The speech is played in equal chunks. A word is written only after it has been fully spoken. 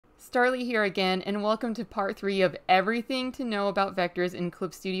Starly here again, and welcome to part 3 of everything to know about vectors in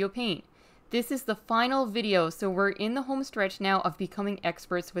Clip Studio Paint. This is the final video, so we're in the home stretch now of becoming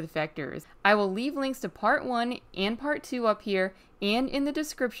experts with vectors. I will leave links to part 1 and part 2 up here and in the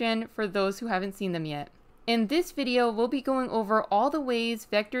description for those who haven't seen them yet. In this video, we'll be going over all the ways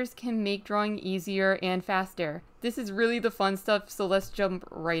vectors can make drawing easier and faster. This is really the fun stuff, so let's jump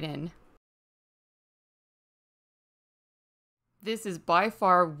right in. This is by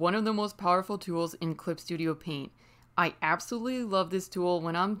far one of the most powerful tools in Clip Studio Paint. I absolutely love this tool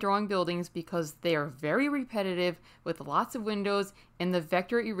when I'm drawing buildings because they are very repetitive with lots of windows, and the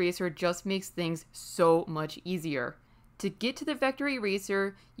vector eraser just makes things so much easier. To get to the vector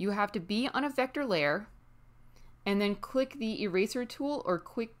eraser, you have to be on a vector layer and then click the eraser tool or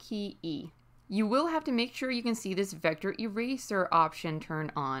quick key E. You will have to make sure you can see this vector eraser option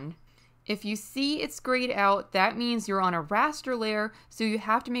turn on. If you see it's grayed out, that means you're on a raster layer, so you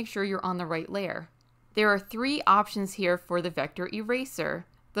have to make sure you're on the right layer. There are 3 options here for the vector eraser.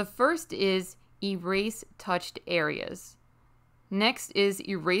 The first is erase touched areas. Next is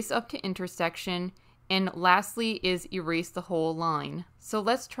erase up to intersection, and lastly is erase the whole line. So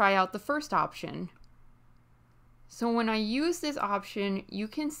let's try out the first option. So when I use this option, you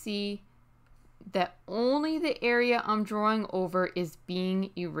can see that only the area I'm drawing over is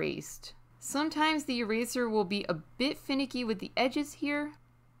being erased. Sometimes the eraser will be a bit finicky with the edges here.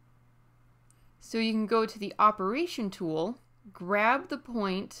 So you can go to the operation tool, grab the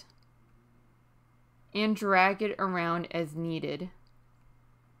point, and drag it around as needed.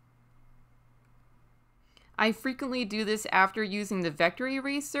 I frequently do this after using the vector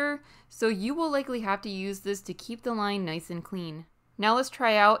eraser, so you will likely have to use this to keep the line nice and clean. Now let's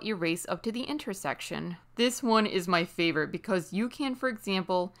try out erase up to the intersection. This one is my favorite because you can, for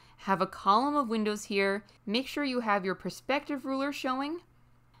example, have a column of windows here, make sure you have your perspective ruler showing,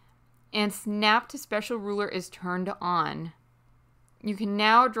 and snap to special ruler is turned on. You can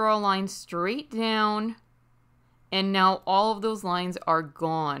now draw a line straight down, and now all of those lines are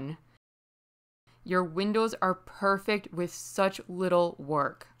gone. Your windows are perfect with such little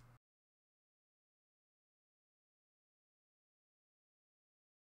work.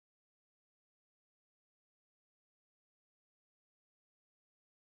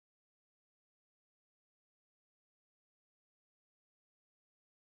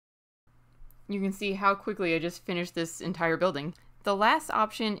 You can see how quickly I just finished this entire building. The last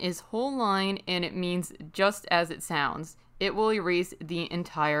option is whole line, and it means just as it sounds. It will erase the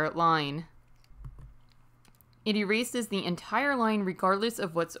entire line. It erases the entire line regardless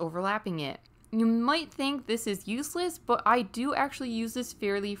of what's overlapping it. You might think this is useless, but I do actually use this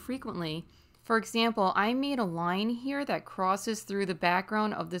fairly frequently. For example, I made a line here that crosses through the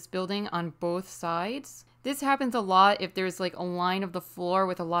background of this building on both sides. This happens a lot if there's like a line of the floor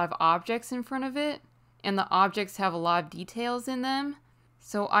with a lot of objects in front of it, and the objects have a lot of details in them.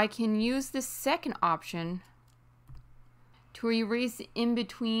 So I can use this second option to erase in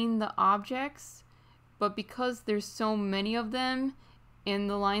between the objects, but because there's so many of them and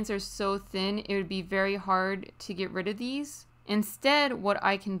the lines are so thin, it would be very hard to get rid of these. Instead, what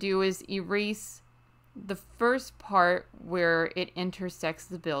I can do is erase the first part where it intersects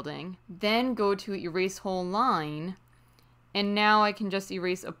the building, then go to erase whole line, and now I can just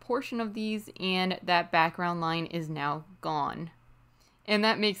erase a portion of these and that background line is now gone. And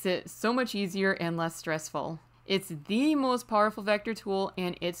that makes it so much easier and less stressful. It's the most powerful vector tool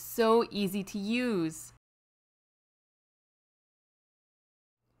and it's so easy to use.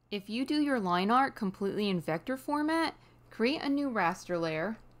 If you do your line art completely in vector format, create a new raster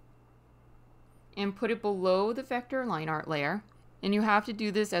layer and put it below the vector line art layer. And you have to do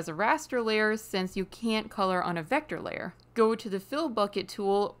this as a raster layer since you can't color on a vector layer. Go to the fill bucket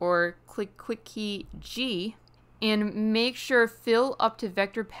tool or click quick key G and make sure fill up to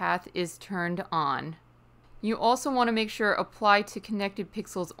vector path is turned on. You also want to make sure apply to connected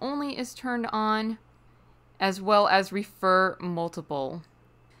pixels only is turned on, as well as refer multiple.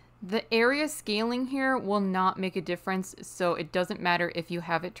 The area scaling here will not make a difference, so it doesn't matter if you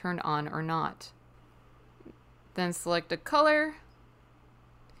have it turned on or not. Then select a color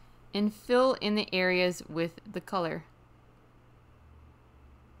and fill in the areas with the color.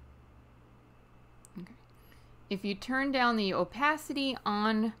 Okay. If you turn down the opacity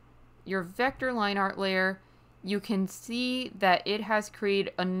on your vector line art layer, you can see that it has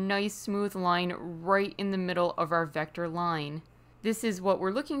created a nice smooth line right in the middle of our vector line. This is what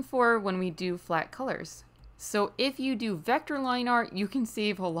we're looking for when we do flat colors. So if you do vector line art, you can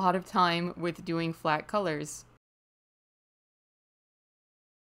save a lot of time with doing flat colors.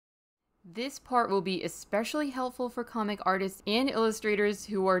 This part will be especially helpful for comic artists and illustrators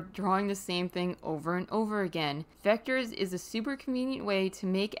who are drawing the same thing over and over again. Vectors is a super convenient way to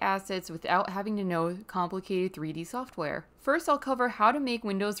make assets without having to know complicated 3D software. First, I'll cover how to make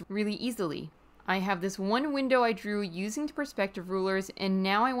windows really easily. I have this one window I drew using the perspective rulers, and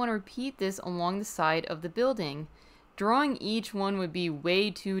now I want to repeat this along the side of the building. Drawing each one would be way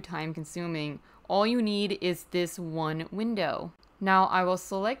too time consuming. All you need is this one window. Now I will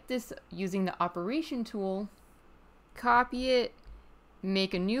select this using the operation tool, copy it,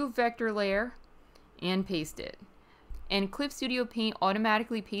 make a new vector layer, and paste it. And Clip Studio Paint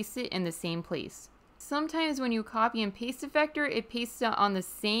automatically pastes it in the same place. Sometimes when you copy and paste a vector, it pastes it on the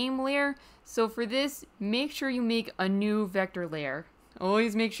same layer. So for this, make sure you make a new vector layer.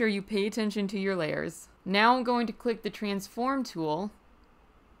 Always make sure you pay attention to your layers. Now I'm going to click the transform tool.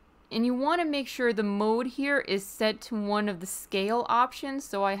 And you want to make sure the mode here is set to one of the scale options.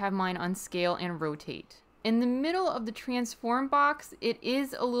 So I have mine on scale and rotate. In the middle of the transform box, it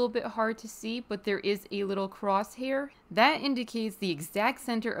is a little bit hard to see, but there is a little crosshair. That indicates the exact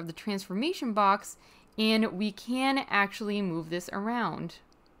center of the transformation box, and we can actually move this around.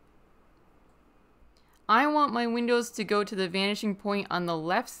 I want my windows to go to the vanishing point on the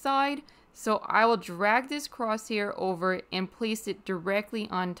left side, so I will drag this crosshair over and place it directly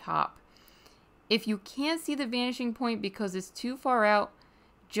on top. If you can't see the vanishing point because it's too far out,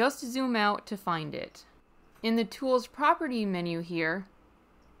 just zoom out to find it. In the Tools Property menu here,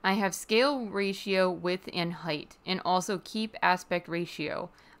 I have Scale Ratio, Width, and Height, and also Keep Aspect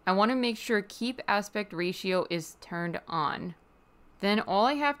Ratio. I want to make sure Keep Aspect Ratio is turned on. Then all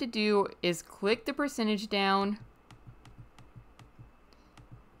I have to do is click the percentage down,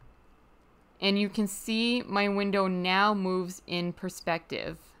 and you can see my window now moves in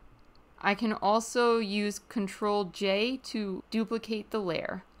perspective. I can also use Ctrl J to duplicate the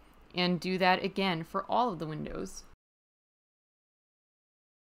layer, and do that again for all of the windows.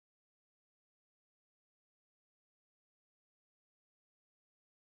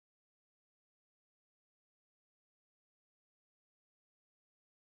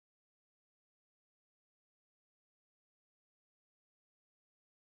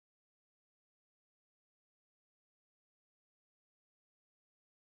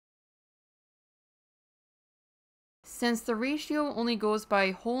 Since the ratio only goes by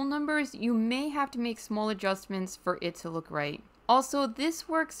whole numbers, you may have to make small adjustments for it to look right. Also, this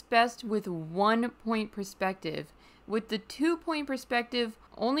works best with 1-point perspective. With the 2-point perspective,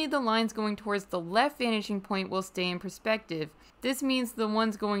 only the lines going towards the left vanishing point will stay in perspective. This means the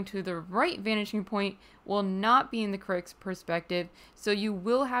ones going to the right vanishing point will not be in the correct perspective, so you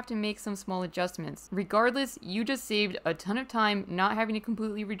will have to make some small adjustments. Regardless, you just saved a ton of time not having to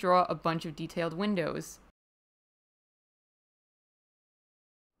completely redraw a bunch of detailed windows.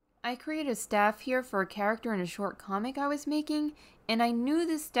 I created a staff here for a character in a short comic I was making, and I knew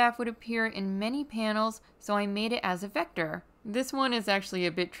this staff would appear in many panels, so I made it as a vector. This one is actually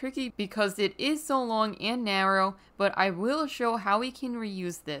a bit tricky because it is so long and narrow, but I will show how we can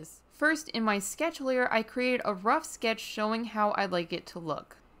reuse this. First, in my sketch layer, I created a rough sketch showing how I'd like it to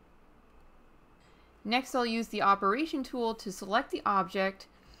look. Next, I'll use the operation tool to select the object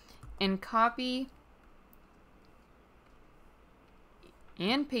and copy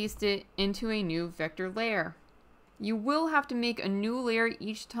and paste it into a new vector layer. You will have to make a new layer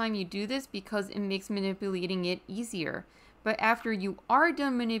each time you do this because it makes manipulating it easier. But after you are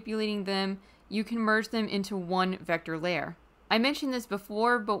done manipulating them, you can merge them into one vector layer. I mentioned this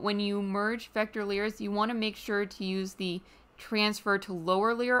before, but when you merge vector layers, you want to make sure to use the transfer to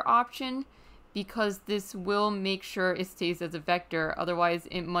lower layer option, because this will make sure it stays as a vector, otherwise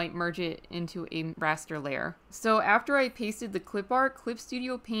it might merge it into a raster layer. So after I pasted the clip art, Clip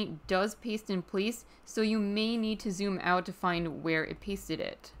Studio Paint does paste in place, so you may need to zoom out to find where it pasted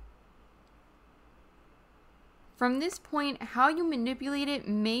it. From this point, how you manipulate it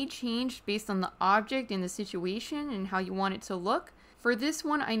may change based on the object and the situation and how you want it to look. For this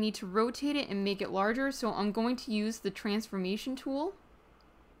one, I need to rotate it and make it larger, so I'm going to use the transformation tool.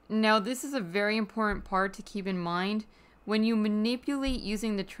 Now, this is a very important part to keep in mind. When you manipulate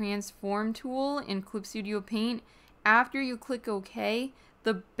using the transform tool in Clip Studio Paint, after you click OK,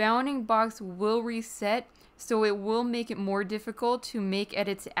 the bounding box will reset, so it will make it more difficult to make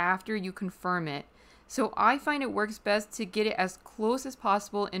edits after you confirm it. So I find it works best to get it as close as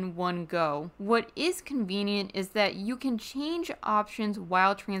possible in one go. What is convenient is that you can change options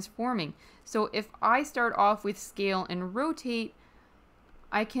while transforming. So if I start off with scale and rotate,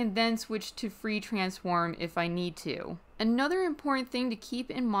 I can then switch to free transform if I need to. Another important thing to keep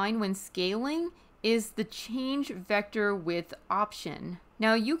in mind when scaling is the change vector width option.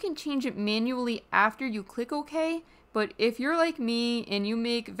 Now you can change it manually after you click OK, but if you're like me and you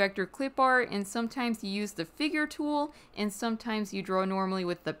make vector clip art and sometimes you use the figure tool and sometimes you draw normally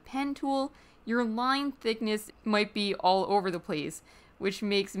with the pen tool, your line thickness might be all over the place, which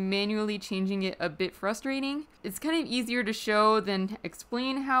makes manually changing it a bit frustrating. It's kind of easier to show than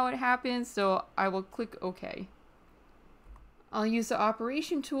explain how it happens, so I will click OK. I'll use the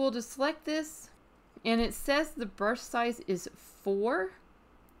operation tool to select this, and it says the brush size is 4.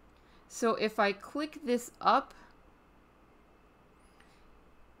 So if I click this up,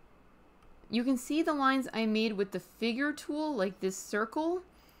 you can see the lines I made with the figure tool, like this circle,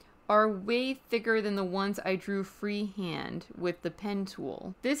 are way thicker than the ones I drew freehand with the pen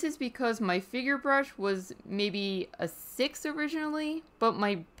tool. This is because my figure brush was maybe a 6 originally, but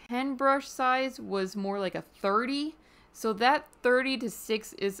my pen brush size was more like a 30. So that 30 to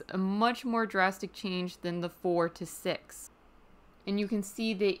 6 is a much more drastic change than the 4 to 6. And you can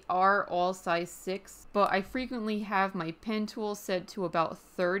see they are all size 6, but I frequently have my pen tool set to about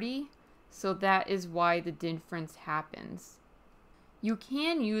 30, so that is why the difference happens. You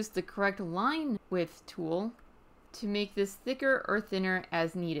can use the correct line width tool to make this thicker or thinner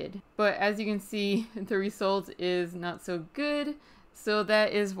as needed. But as you can see, the result is not so good, so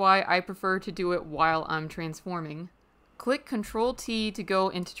that is why I prefer to do it while I'm transforming. Click Ctrl T to go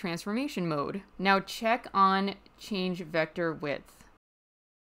into transformation mode. Now check on change vector width.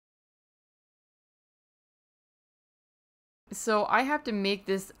 So I have to make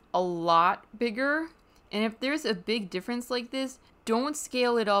this a lot bigger, and if there's a big difference like this, don't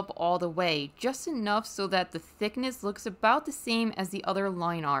scale it up all the way, just enough so that the thickness looks about the same as the other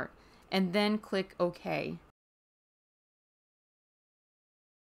line art, and then click OK.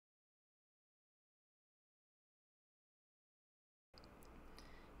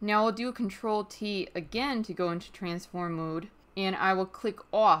 Now I'll do Ctrl T again to go into transform mode, and I will click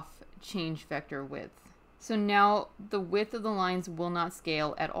off change vector width. So now the width of the lines will not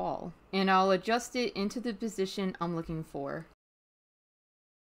scale at all, and I'll adjust it into the position I'm looking for.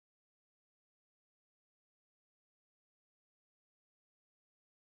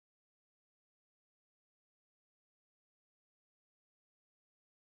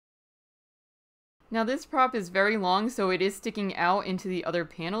 Now this prop is very long, so it is sticking out into the other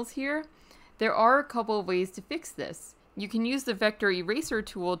panels here. There are a couple of ways to fix this. You can use the vector eraser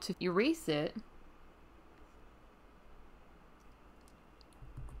tool to erase it,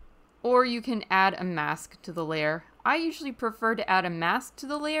 or you can add a mask to the layer. I usually prefer to add a mask to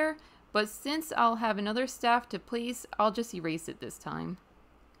the layer, but since I'll have another staff to place, I'll just erase it this time.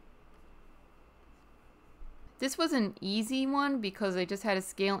 This was an easy one because I just had to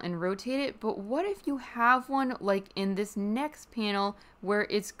scale and rotate it, but what if you have one like in this next panel where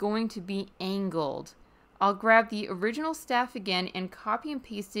it's going to be angled? I'll grab the original staff again and copy and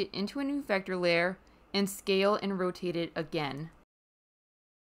paste it into a new vector layer and scale and rotate it again.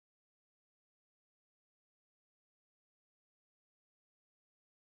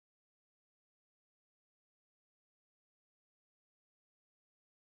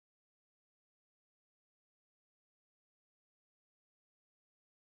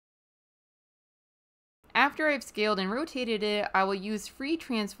 After I've scaled and rotated it, I will use free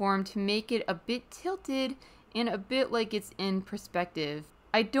transform to make it a bit tilted and a bit like it's in perspective.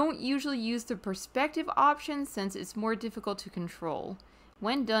 I don't usually use the perspective option since it's more difficult to control.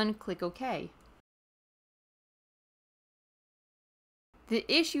 When done, click OK. The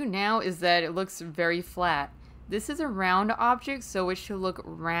issue now is that it looks very flat. This is a round object, so it should look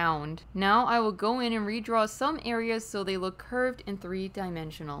round. Now I will go in and redraw some areas so they look curved and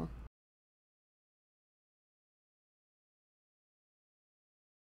three-dimensional.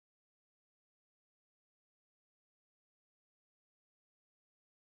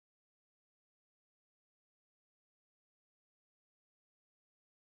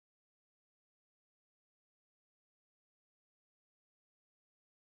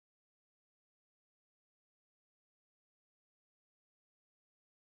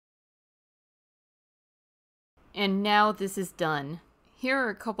 And now this is done. Here are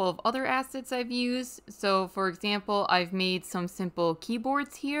a couple of other assets I've used. So for example, I've made some simple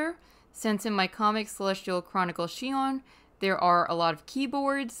keyboards here. Since in my comic Celestial Chronicle Shion, there are a lot of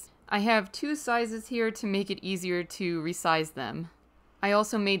keyboards. I have two sizes here to make it easier to resize them. I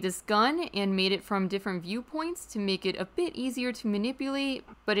also made this gun and made it from different viewpoints to make it a bit easier to manipulate,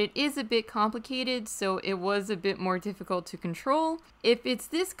 but it is a bit complicated, so it was a bit more difficult to control. If it's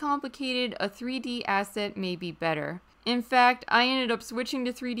this complicated, a 3D asset may be better. In fact, I ended up switching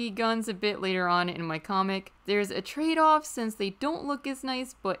to 3D guns a bit later on in my comic. There's a trade-off since they don't look as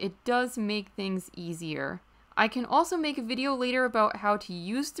nice, but it does make things easier. I can also make a video later about how to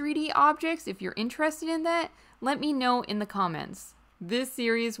use 3D objects. If you're interested in that, let me know in the comments. This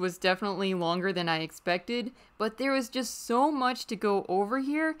series was definitely longer than I expected, but there was just so much to go over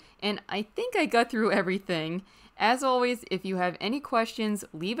here, and I think I got through everything. As always, if you have any questions,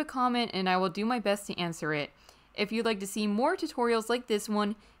 leave a comment and I will do my best to answer it. If you'd like to see more tutorials like this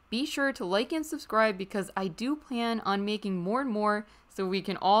one, be sure to like and subscribe because I do plan on making more and more so we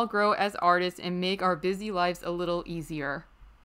can all grow as artists and make our busy lives a little easier.